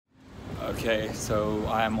Okay, so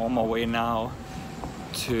I am on my way now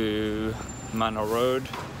to Manor Road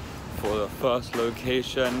for the first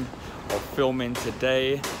location of filming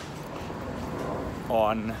today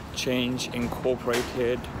on Change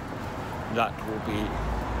Incorporated that will be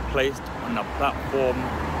placed on the platform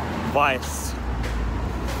Vice.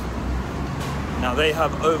 Now they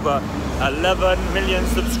have over 11 million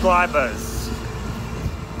subscribers.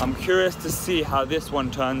 I'm curious to see how this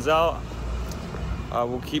one turns out. I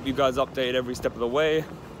will keep you guys updated every step of the way.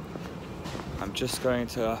 I'm just going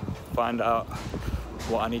to find out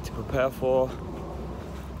what I need to prepare for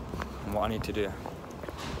and what I need to do.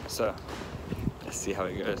 So, let's see how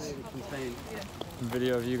it goes.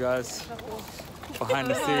 Video of you guys behind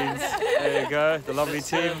the scenes. There you go, the lovely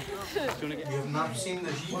team. You have not seen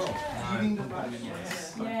the heat?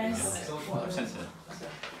 Yes.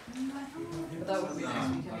 That would be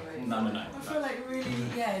nice. No. I feel like really,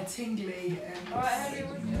 tingly. I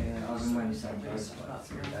was in Wednesday for about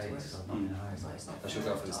 3 days. I should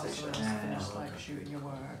go for the station. Just like shooting your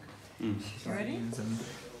work. You ready?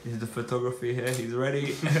 Here's the photography here, he's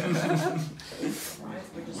ready. Right,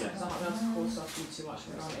 we're just because I'm not going to call stuff too much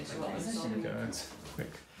for granted.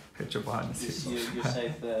 Quick picture behind the scenes. You're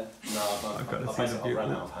safe there. No, I've got to see the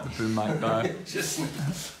boom mic guy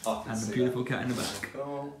and the beautiful cat in the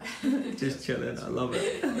back. Just chilling, I love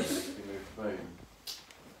it.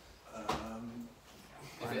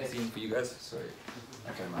 Behind the scene for you guys. Sorry.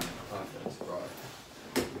 Okay, man. Perfect.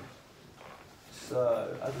 Right.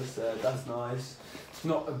 So, as I said, that's nice. It's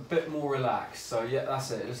not a bit more relaxed, so yeah,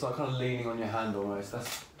 that's it. It's like kind of leaning on your hand almost.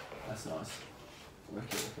 That's nice.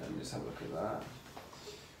 Wicked. Okay, let me just have a look at that.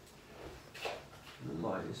 The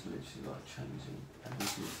light is literally like changing every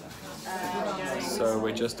few seconds. So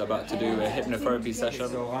we're just about to do a hypnotherapy session.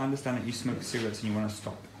 So I understand that you smoke cigarettes and you want to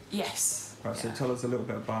stop. Yes. Right, so tell us a little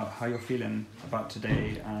bit about how you're feeling about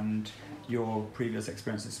today and your previous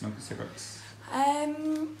experiences smoking cigarettes.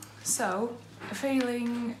 So,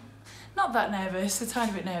 feeling not that nervous, a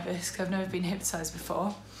tiny bit nervous because I've never been hypnotised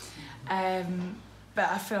before. But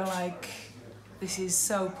I feel like this is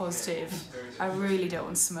so positive. I really don't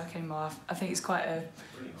want to smoke anymore. I think it's quite a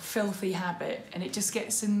filthy habit and it just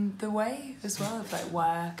gets in the way as well of like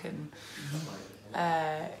work and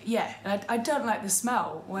and I don't like the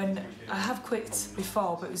smell. When I have quit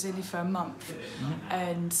before, but it was only for a month,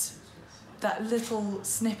 and that little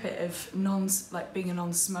snippet of being a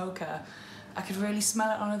non-smoker, I could really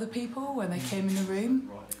smell it on other people when they came in the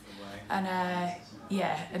room, and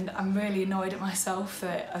and I'm really annoyed at myself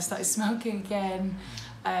that I started smoking again,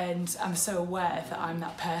 and I'm so aware that I'm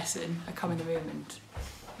that person. I come in the room and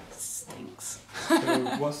it stinks. So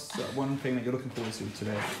what's one thing that you're looking forward to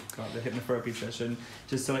today about the hypnotherapy session?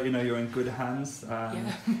 Just to let you know you're in good hands.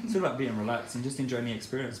 It's all about being relaxed and just enjoying the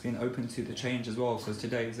experience, being open to the change as well, because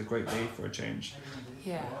today is a great day for a change.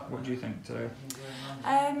 Yeah. What do you think today?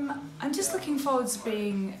 I'm just looking forward to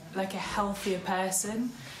being like a healthier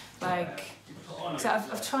person. So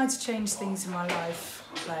I've tried to change things in my life,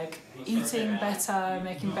 like eating better,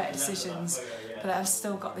 making better decisions, but I've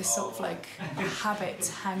still got this sort of like habit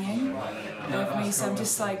hanging over me. So I'm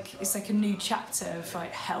just like, it's like a new chapter of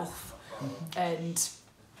like health, and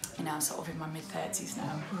I'm sort of in my mid-30s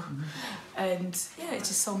now, and it's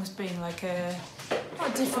just almost being like not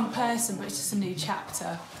a different person, but it's just a new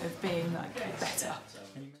chapter of being like better.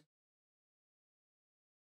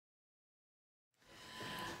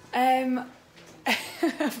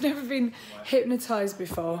 I've never been hypnotised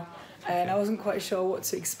before and I wasn't quite sure what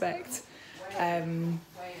to expect,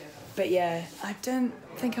 but I don't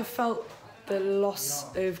think I've felt the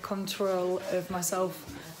loss of control of myself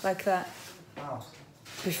like that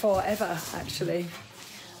before ever, actually.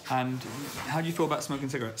 And how do you feel about smoking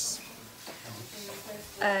cigarettes?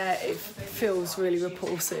 It feels really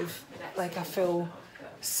repulsive, like I feel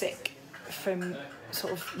sick from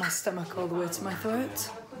sort of my stomach all the way to my throat.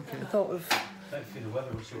 Okay. The thought of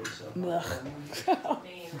no,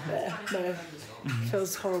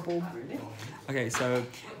 feels horrible. Okay, so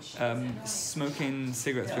smoking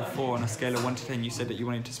cigarettes before, on a scale of 1 to 10, you said that you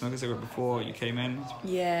wanted to smoke a cigarette before you came in.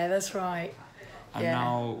 Yeah, that's right. And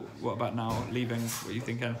now, what about now, leaving? What are you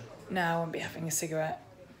thinking? No, I won't be having a cigarette.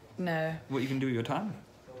 No. What are you going to do with your time?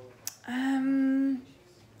 I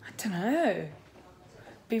don't know.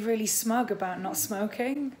 Be really smug about not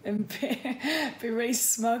smoking and be really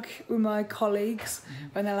smug with my colleagues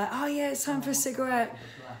when they're like, oh yeah, it's time for a cigarette.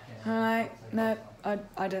 And I'm like, no,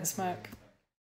 I don't smoke.